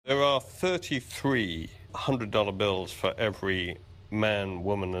There are 33 $100 bills for every man,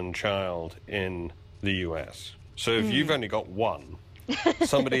 woman, and child in the US. So if you've only got one,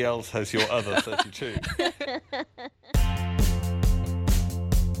 somebody else has your other 32.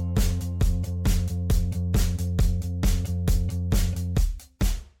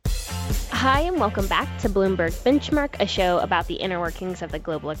 Hi, and welcome back to Bloomberg Benchmark, a show about the inner workings of the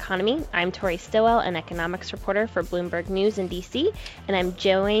global economy. I'm Tori Stillwell, an economics reporter for Bloomberg News in D.C., and I'm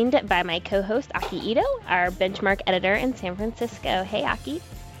joined by my co-host, Aki Ito, our benchmark editor in San Francisco. Hey, Aki.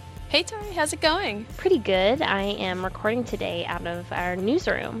 Hey, Tori. How's it going? Pretty good. I am recording today out of our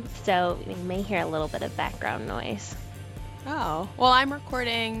newsroom, so you may hear a little bit of background noise. Oh, well, I'm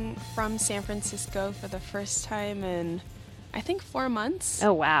recording from San Francisco for the first time in, I think, 4 months.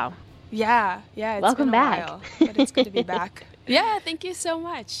 Oh, wow. Yeah, it's Welcome been a back. while, but it's good to be back. Yeah, thank you so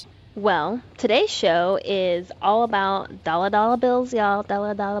much. Well, today's show is all about dollar bills, y'all.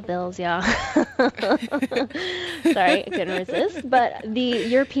 Dollar bills, y'all. Sorry, I couldn't resist. But the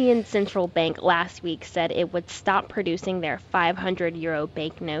European Central Bank last week said it would stop producing their 500 euro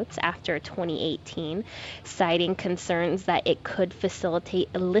banknotes after 2018, citing concerns that it could facilitate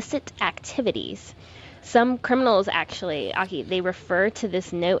illicit activities. Some criminals actually, Aki, they refer to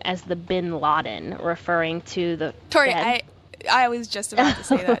this note as the Bin Laden, referring to the... Tori, I was just about to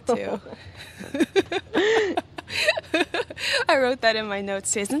say that too. I wrote that in my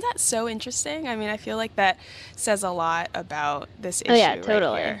notes too. Isn't that so interesting? I mean, I feel like that says a lot about this issue. Oh yeah,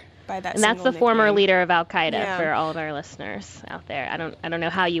 totally. Right here, by that and that's the nickname. former leader of Al Qaeda, Yeah. for all of our listeners out there. I don't know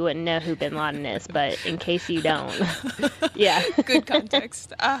how you wouldn't know who Bin Laden is, but in case you don't, yeah. Good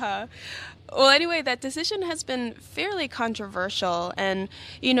context. Well, anyway, that decision has been fairly controversial. And,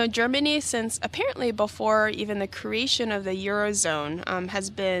 Germany, since apparently before even the creation of the Eurozone, has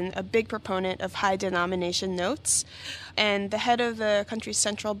been a big proponent of high-denomination notes. And the head of the country's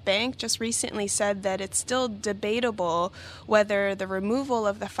central bank just recently said that it's still debatable whether the removal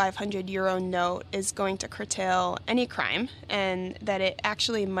of the 500 euro note is going to curtail any crime, and that it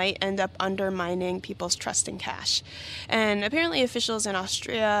actually might end up undermining people's trust in cash. And apparently officials in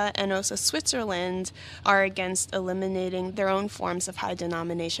Austria and also Switzerland are against eliminating their own forms of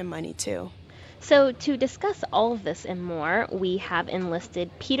high-denomination money too. So to discuss all of this and more, we have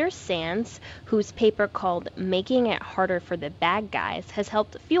enlisted Peter Sands, whose paper called Making It Harder for the Bad Guys has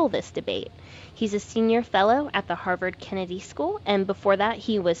helped fuel this debate. He's a senior fellow at the Harvard Kennedy School, and before that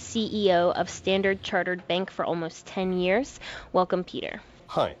he was CEO of Standard Chartered Bank for almost 10 years. Welcome, Peter.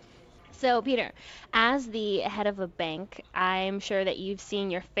 Hi. So, Peter, as the head of a bank, I'm sure that you've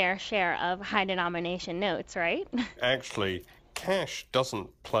seen your fair share of high-denomination notes, right? Actually, cash doesn't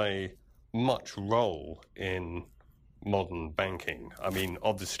play much role in modern banking. I mean,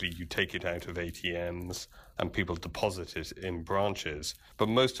 obviously you take it out of ATMs and people deposit it in branches, but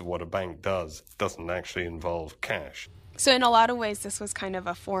most of what a bank does doesn't actually involve cash. So in a lot of ways, this was kind of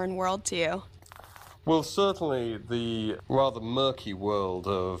a foreign world to you. Well, certainly the rather murky world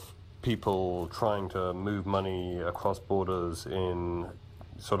of people trying to move money across borders in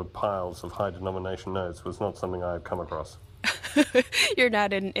sort of piles of high-denomination notes was not something I had come across. You're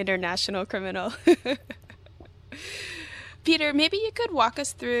not an international criminal. Peter, maybe you could walk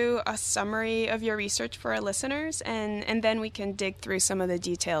us through a summary of your research for our listeners, and then we can dig through some of the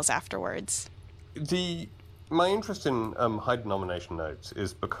details afterwards. My interest in high-denomination notes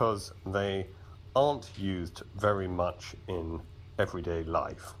is because they aren't used very much in everyday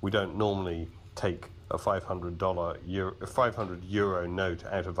life. We don't normally take a 500 euro note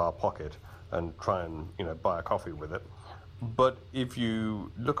out of our pocket and try and buy a coffee with it. But if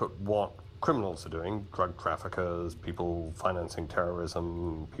you look at what criminals are doing, drug traffickers, people financing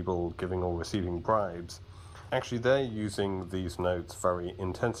terrorism, people giving or receiving bribes, actually they're using these notes very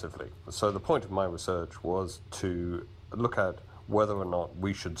intensively. So the point of my research was to look at whether or not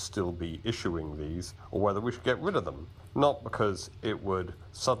we should still be issuing these or whether we should get rid of them. Not because it would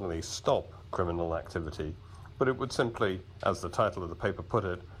suddenly stop criminal activity, but it would simply, as the title of the paper put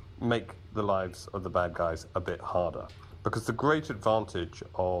it, make the lives of the bad guys a bit harder. Because the great advantage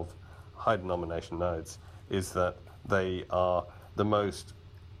of high-denomination notes is that they are the most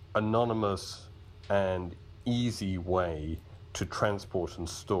anonymous and easy way to transport and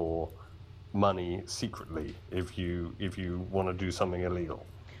store money secretly if you want to do something illegal.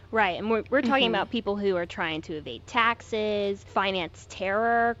 Right, and we're talking about people who are trying to evade taxes, finance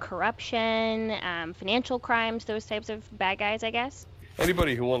terror, corruption, financial crimes, those types of bad guys, I guess.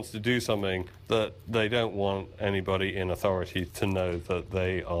 Anybody who wants to do something that they don't want anybody in authority to know that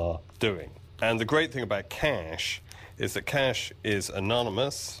they are doing. And the great thing about cash is that cash is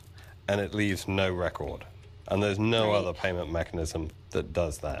anonymous and it leaves no record. And there's no Right. other payment mechanism that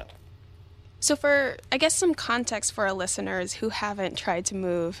does that. So for, I guess, some context for our listeners who haven't tried to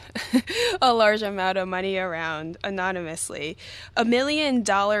move a large amount of money around anonymously, $1 million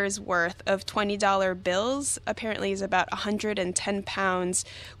worth of $20 bills apparently is about 110 pounds,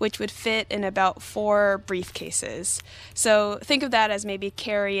 which would fit in about 4 briefcases. So think of that as maybe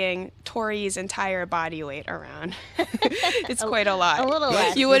carrying Tori's entire body weight around. It's quite a lot. A little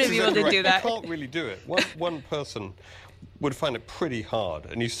less. You wouldn't be This is able to right. do that. You can't really do it. One person would find it pretty hard,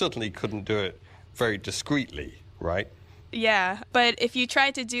 and you certainly couldn't do it very discreetly, right? Yeah, but if you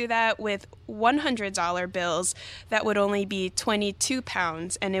tried to do that with $100 bills, that would only be 22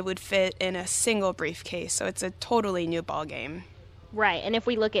 pounds, and it would fit in a single briefcase. So it's a totally new ballgame. Right, and if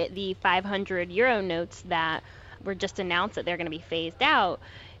we look at the 500 euro notes that were just announced that they're going to be phased out,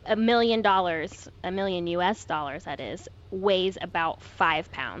 $1 million, $1 million US dollars, that is, weighs about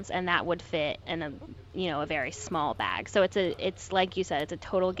 5 pounds, and that would fit in a very small bag. So it's like you said, it's a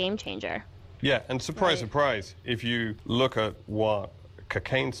total game changer. Yeah, and surprise, Right. surprise, if you look at what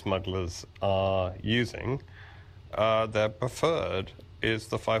cocaine smugglers are using, their preferred is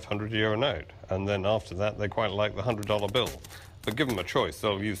the 500 euro note. And then after that, they quite like the $100 bill. But give them a choice,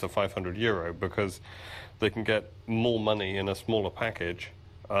 they'll use the 500 euro because they can get more money in a smaller package,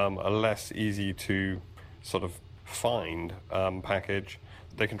 a less easy to sort of find package.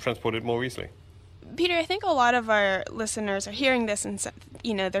 They can transport it more easily. Peter, I think a lot of our listeners are hearing this and,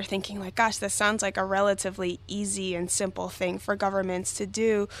 they're thinking like, gosh, this sounds like a relatively easy and simple thing for governments to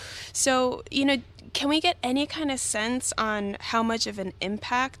do. So, can we get any kind of sense on how much of an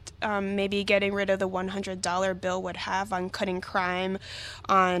impact maybe getting rid of the $100 bill would have on cutting crime,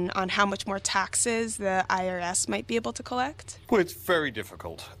 on how much more taxes the IRS might be able to collect? Well, it's very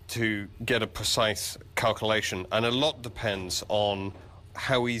difficult to get a precise calculation, and a lot depends on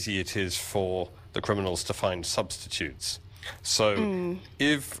how easy it is for the criminals to find substitutes. So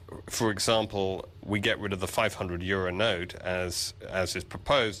if, for example, we get rid of the 500 euro note as is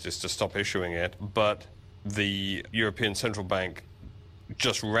proposed, is to stop issuing it, but the European Central Bank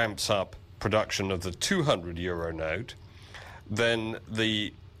just ramps up production of the 200 euro note, then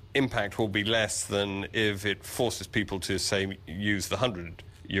the impact will be less than if it forces people to, say, use the 100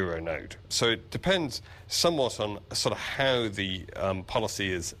 euro note. So it depends somewhat on sort of how the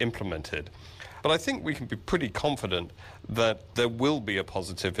policy is implemented. But I think we can be pretty confident that there will be a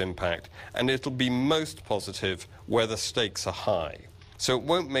positive impact, and it'll be most positive where the stakes are high. So it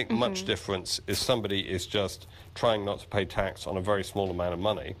won't make much difference if somebody is just trying not to pay tax on a very small amount of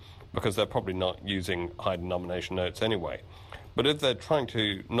money, because they're probably not using high-denomination notes anyway. But if they're trying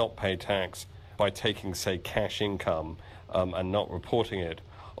to not pay tax by taking, say, cash income and not reporting it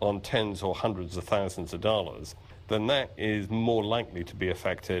on tens or hundreds of thousands of dollars, then that is more likely to be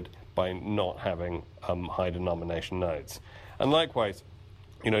affected by not having high-denomination notes. And likewise,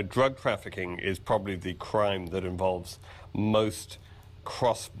 drug trafficking is probably the crime that involves most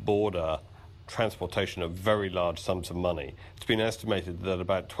cross-border transportation of very large sums of money. It's been estimated that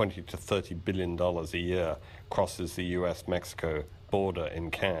about $20 to $30 billion a year crosses the US-Mexico border in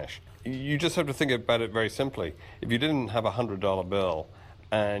cash. You just have to think about it very simply. If you didn't have a $100 bill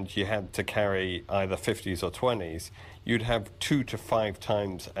and you had to carry either 50s or 20s, you'd have 2 to 5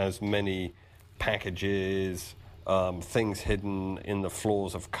 times as many packages, things hidden in the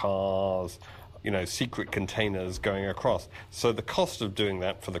floors of cars, secret containers going across. So the cost of doing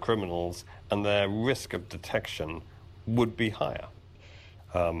that for the criminals and their risk of detection would be higher.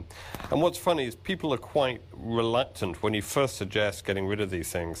 And what's funny is people are quite reluctant when you first suggest getting rid of these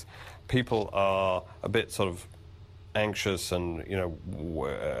things. People are a bit sort of anxious and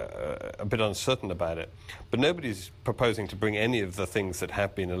a bit uncertain about it, but nobody's proposing to bring any of the things that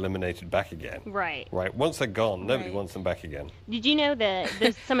have been eliminated back again. Right. Once they're gone, nobody Right. wants them back again. Did you know that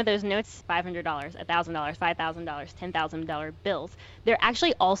there's some of those notes, $500, $1,000, $5,000, $10,000 bills, they're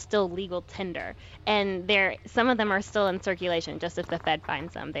actually all still legal tender, and some of them are still in circulation. Just if the Fed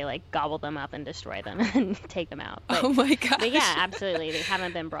finds them, they gobble them up and destroy them and take them out. Oh my gosh. But yeah, absolutely, they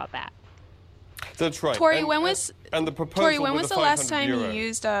haven't been brought back. That's right. Tori, And- when was and the proposal Tori, when with was the last 500 time euro, you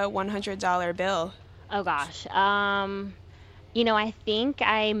used a $100 bill? Oh gosh. I think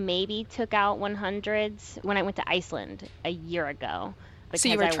I maybe took out 100s when I went to Iceland a year ago. So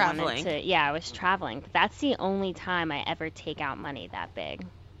you were because I wanted traveling. Yeah, I was traveling. That's the only time I ever take out money that big.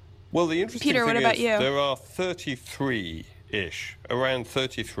 Well, the interesting Peter, thing what about is you? there are 33-ish, around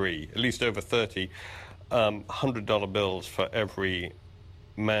 33, at least over 30, $100 bills for every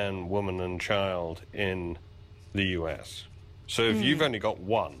man, woman, and child in the US. So if you've only got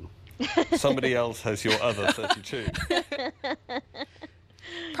one, somebody else has your other 32.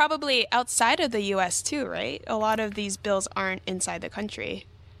 probably outside of the U.S. too, right? A lot of these bills aren't inside the country.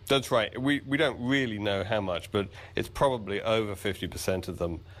 That's right. We don't really know how much, but it's probably over 50% of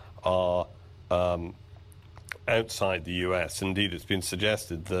them are outside the U.S. Indeed, it's been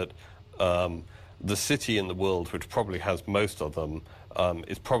suggested that the city in the world which probably has most of them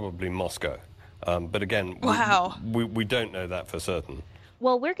is probably Moscow. But again, wow. we don't know that for certain.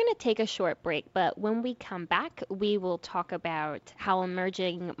 Well, we're going to take a short break, but when we come back, we will talk about how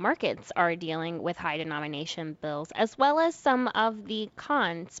emerging markets are dealing with high denomination bills, as well as some of the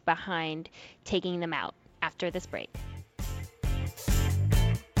cons behind taking them out after this break.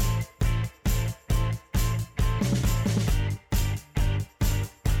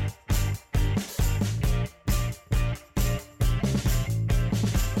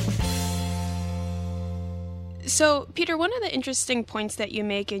 So, Peter, one of the interesting points that you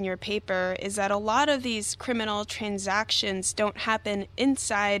make in your paper is that a lot of these criminal transactions don't happen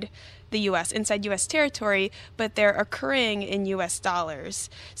inside the U.S., inside U.S. territory, but they're occurring in U.S. dollars.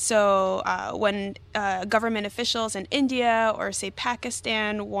 So when government officials in India or, say,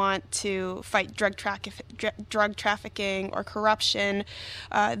 Pakistan want to fight drug trafficking or corruption,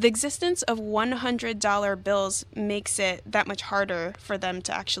 the existence of $100 bills makes it that much harder for them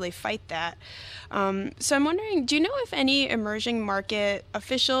to actually fight that. So I'm wondering, do you know if any emerging market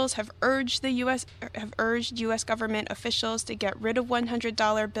officials have urged U.S. government officials to get rid of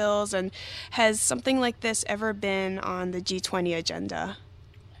 $100 bills? And has something like this ever been on the G20 agenda?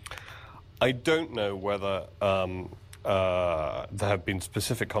 I don't know whether there have been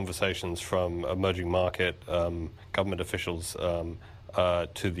specific conversations from emerging market government officials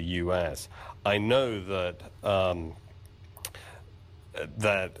to the U.S. I know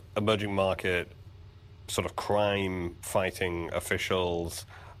that emerging market sort of crime-fighting officials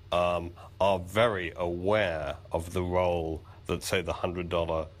are very aware of the role that, say, the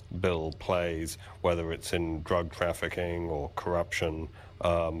 $100 bill plays, whether it's in drug trafficking or corruption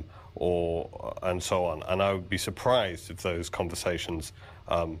and so on. And I would be surprised if those conversations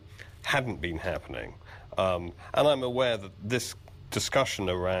hadn't been happening. And I'm aware that this discussion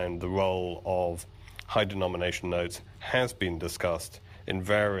around the role of high-denomination notes has been discussed in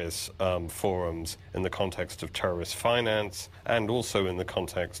various forums in the context of terrorist finance and also in the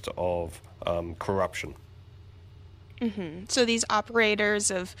context of corruption. Mm-hmm. So these operators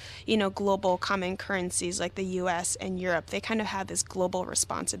of, global common currencies like the U.S. and Europe, they kind of have this global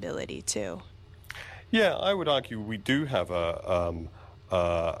responsibility too. Yeah, I would argue we do have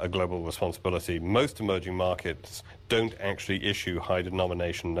a global responsibility. Most emerging markets don't actually issue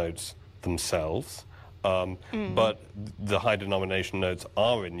high-denomination notes themselves, but the high-denomination notes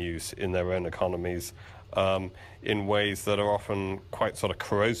are in use in their own economies in ways that are often quite sort of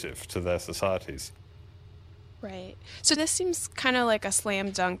corrosive to their societies. Right. So this seems kind of like a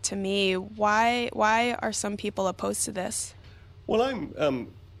slam dunk to me. Why are some people opposed to this? Well,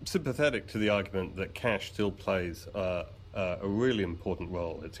 I'm sympathetic to the argument that cash still plays a really important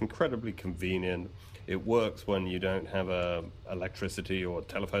role. It's incredibly convenient. It works when you don't have electricity or a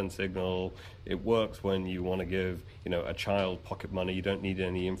telephone signal. It works when you want to give, a child pocket money. You don't need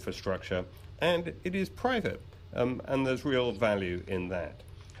any infrastructure. And it is private, and there's real value in that.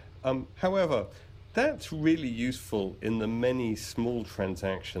 However, that's really useful in the many small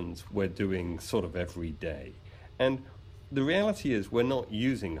transactions we're doing sort of every day. And the reality is we're not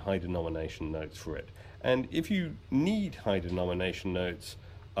using high-denomination notes for it. And if you need high-denomination notes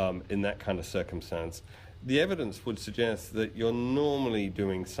in that kind of circumstance, the evidence would suggest that you're normally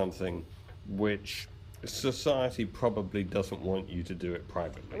doing something which society probably doesn't want you to do it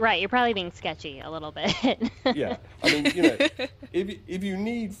privately. Right, you're probably being sketchy a little bit. Yeah, I mean, if you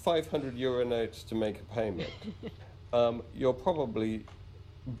need 500 euro notes to make a payment, you're probably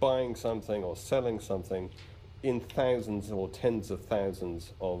buying something or selling something in thousands or tens of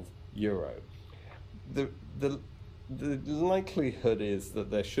thousands of euro. The likelihood is that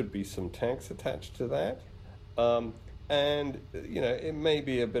there should be some tax attached to that. And, it may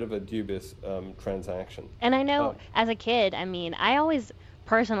be a bit of a dubious transaction. And I know as a kid, I always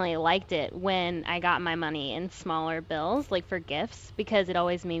personally liked it when I got my money in smaller bills, like for gifts, because it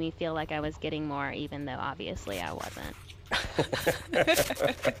always made me feel like I was getting more, even though obviously I wasn't.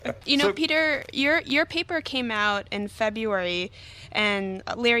 Peter, your paper came out in February, and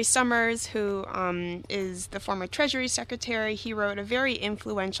Larry Summers, who is the former Treasury Secretary, he wrote a very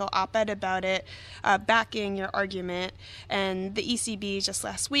influential op-ed about it, backing your argument. And the ECB just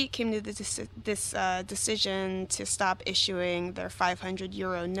last week came to this decision to stop issuing their 500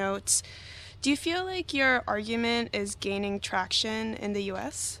 euro notes. Do you feel like your argument is gaining traction in the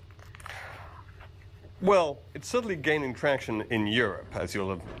U.S.? Well, it's certainly gaining traction in Europe, as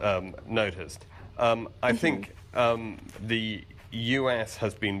you'll have noticed. I think the US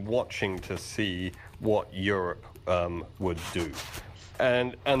has been watching to see what Europe would do.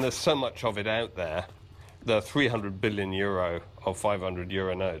 And there's so much of it out there. There are 300 billion euro of 500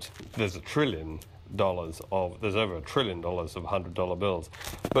 euro notes. There's $1 trillion there's over $1 trillion of $100 bills.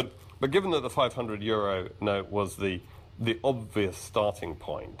 But given that the 500 euro note was the obvious starting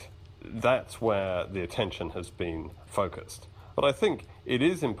point, that's where the attention has been focused. But I think it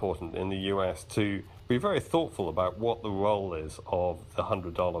is important in the US to be very thoughtful about what the role is of the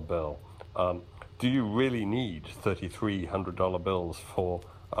 $100 bill. Do you really need 33 $100 bills for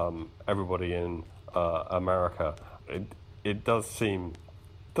everybody in America? It does seem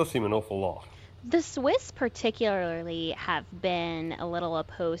an awful lot. The Swiss particularly have been a little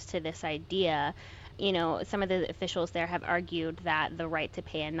opposed to this idea. You know, some of the officials there have argued that the right to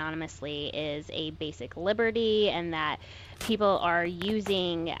pay anonymously is a basic liberty and that people are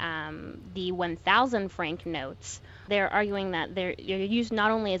using the 1,000 franc notes. They're arguing that they're used not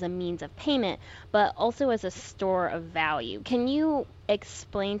only as a means of payment, but also as a store of value. Can you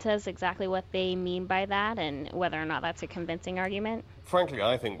explain to us exactly what they mean by that and whether or not that's a convincing argument? Frankly,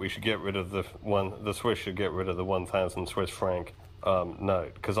 I think we should get rid of the Swiss should get rid of the 1,000 Swiss franc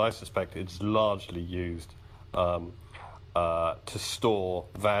note, because I suspect it's largely used to store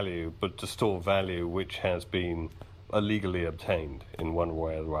value, but to store value which has been illegally obtained in one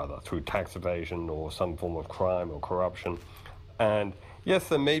way or other, through tax evasion or some form of crime or corruption. And yes,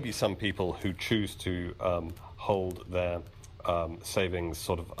 there may be some people who choose to hold their savings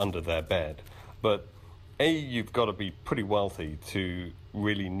sort of under their bed, but you've got to be pretty wealthy to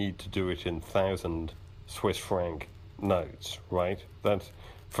really need to do it in 1,000 Swiss franc notes, right? That's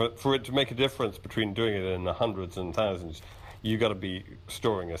for it to make a difference between doing it in the hundreds and thousands, you've got to be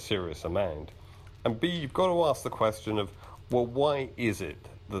storing a serious amount. And B, you've got to ask the question of, well, why is it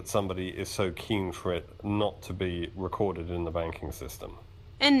that somebody is so keen for it not to be recorded in the banking system?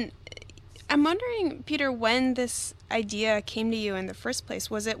 And I'm wondering, Peter, when this idea came to you in the first place.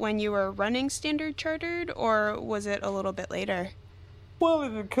 Was it when you were running Standard Chartered, or was it a little bit later? Well,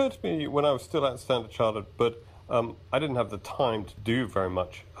 it occurred to me when I was still at Standard Chartered, but I didn't have the time to do very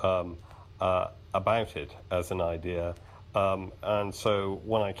much about it as an idea. And so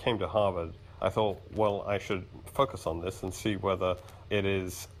when I came to Harvard, I thought, well, I should focus on this and see whether it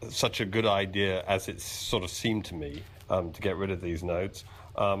is such a good idea as it sort of seemed to me to get rid of these notes.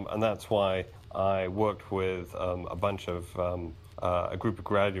 And that's why I worked with a group of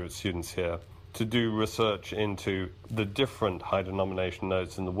graduate students here to do research into the different high-denomination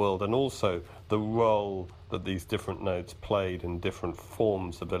notes in the world, and also the role that these different notes played in different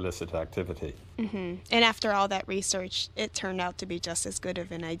forms of illicit activity. Mm-hmm. And after all that research, it turned out to be just as good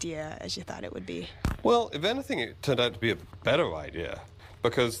of an idea as you thought it would be. Well, if anything, it turned out to be a better idea,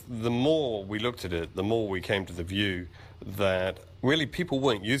 because the more we looked at it, the more we came to the view that really people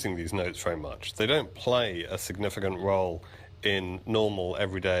weren't using these notes very much. They don't play a significant role in normal,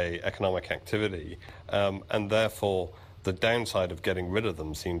 everyday economic activity, and therefore the downside of getting rid of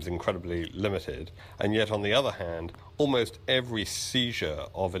them seems incredibly limited. And yet, on the other hand, almost every seizure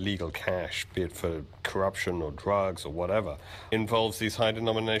of illegal cash, be it for corruption or drugs or whatever, involves these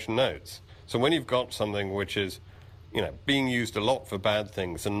high-denomination notes. So when you've got something which is, being used a lot for bad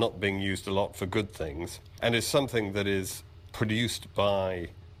things and not being used a lot for good things, and is something that is produced by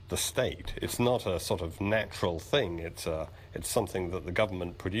the state, it's not a sort of natural thing, it's something that the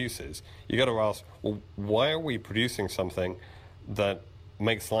government produces. You got to ask, well, why are we producing something that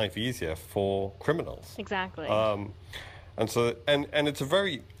makes life easier for criminals? Exactly. And so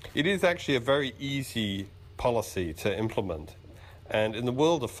it is actually a very easy policy to implement. And in the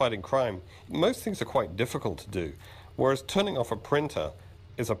world of fighting crime, most things are quite difficult to do, whereas turning off a printer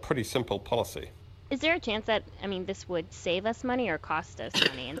is a pretty simple policy. Is there a chance that, this would save us money or cost us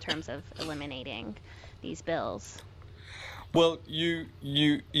money in terms of eliminating these bills? Well, you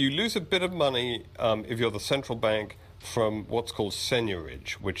lose a bit of money if you're the central bank from what's called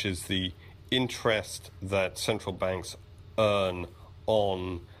seigniorage, which is the interest that central banks earn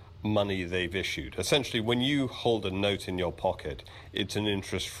on money they've issued. Essentially, when you hold a note in your pocket, it's an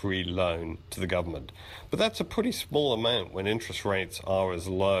interest-free loan to the government. But that's a pretty small amount when interest rates are as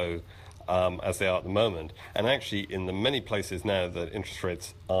low as they are at the moment. And actually, in the many places now that interest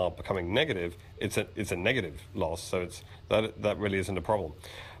rates are becoming negative, it's a negative loss, so that really isn't a problem.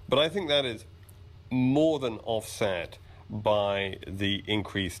 But I think that is more than offset by the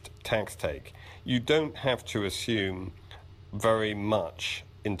increased tax take. You don't have to assume very much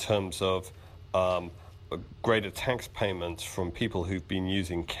in terms of greater tax payments from people who've been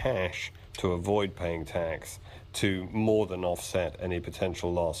using cash to avoid paying tax, to more than offset any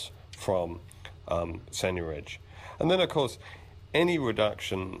potential loss from seigniorage. And then, of course, any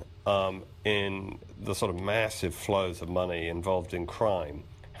reduction in the sort of massive flows of money involved in crime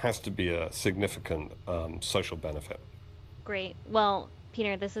has to be a significant social benefit. Great. Well,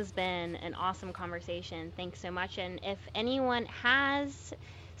 Peter, this has been an awesome conversation. Thanks so much. And if anyone has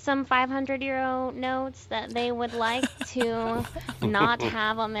some 500 € notes that they would like to not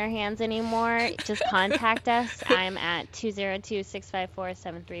have on their hands anymore, just contact us. I'm at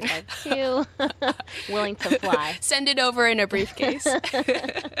 202-654-7352. Willing to fly. Send it over in a briefcase.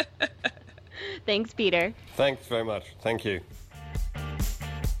 Thanks, Peter. Thanks very much. Thank you.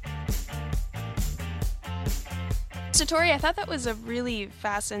 So, Tori, I thought that was a really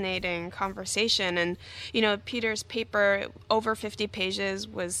fascinating conversation. And, you know, Peter's paper, over 50 pages,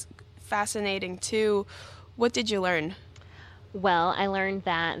 was fascinating too. What did you learn? Well, I learned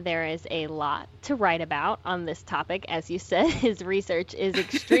that there is a lot to write about on this topic. As you said, his research is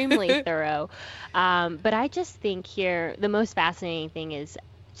extremely thorough. But I just think here the most fascinating thing is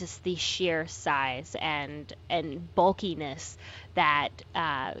just the sheer size and bulkiness that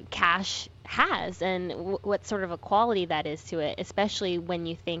cash has, and what sort of a quality that is to it, especially when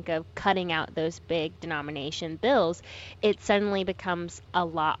you think of cutting out those big denomination bills. It suddenly becomes a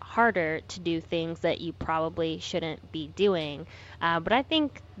lot harder to do things that you probably shouldn't be doing. But I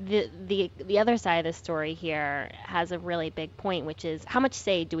think the other side of the story here has a really big point, which is how much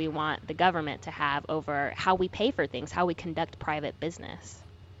say do we want the government to have over how we pay for things, how we conduct private business?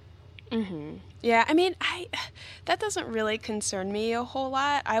 Mm-hmm. Yeah, I mean, that doesn't really concern me a whole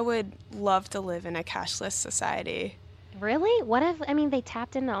lot. I would love to live in a cashless society. Really? What if, I mean, they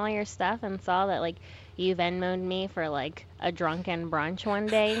tapped into all your stuff and saw that, like, you Venmo'd me for, like, a drunken brunch one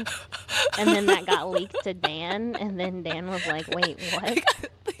day, and then that got leaked to Dan, and then Dan was like, wait, what?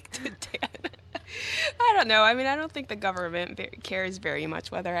 Leaked to Dan. I don't know. I mean, I don't think the government cares very much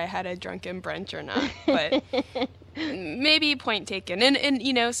whether I had a drunken brunch or not, but maybe point taken. And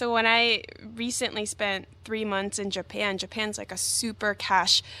you know, so when I recently spent 3 months in Japan, Japan's like a super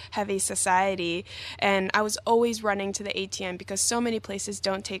cash heavy society, and I was always running to the ATM because so many places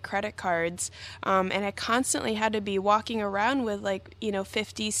don't take credit cards, and I constantly had to be walking around with, like, you know,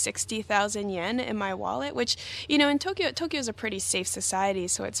 50, 60,000 yen in my wallet, which, you know, in Tokyo's a pretty safe society,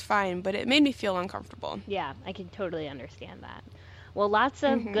 so it's fine, but it made me feel uncomfortable. Yeah, I can totally understand that. Well, lots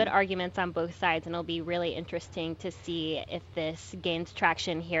of good arguments on both sides, and it'll be really interesting to see if this gains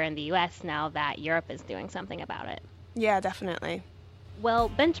traction here in the U.S. now that Europe is doing something about it. Yeah, definitely. Well,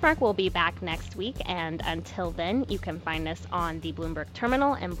 Benchmark will be back next week, and until then, you can find us on the Bloomberg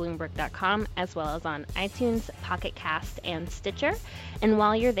Terminal and Bloomberg.com, as well as on iTunes, Pocket Cast, and Stitcher. And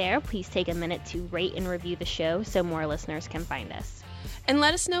while you're there, please take a minute to rate and review the show so more listeners can find us. And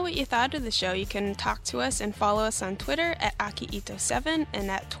let us know what you thought of the show. You can talk to us and follow us on Twitter at AkiIto7 and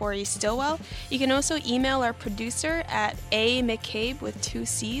at Tori Stillwell. You can also email our producer at amccabe with 2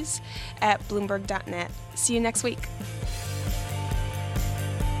 C's at bloomberg.net. See you next week.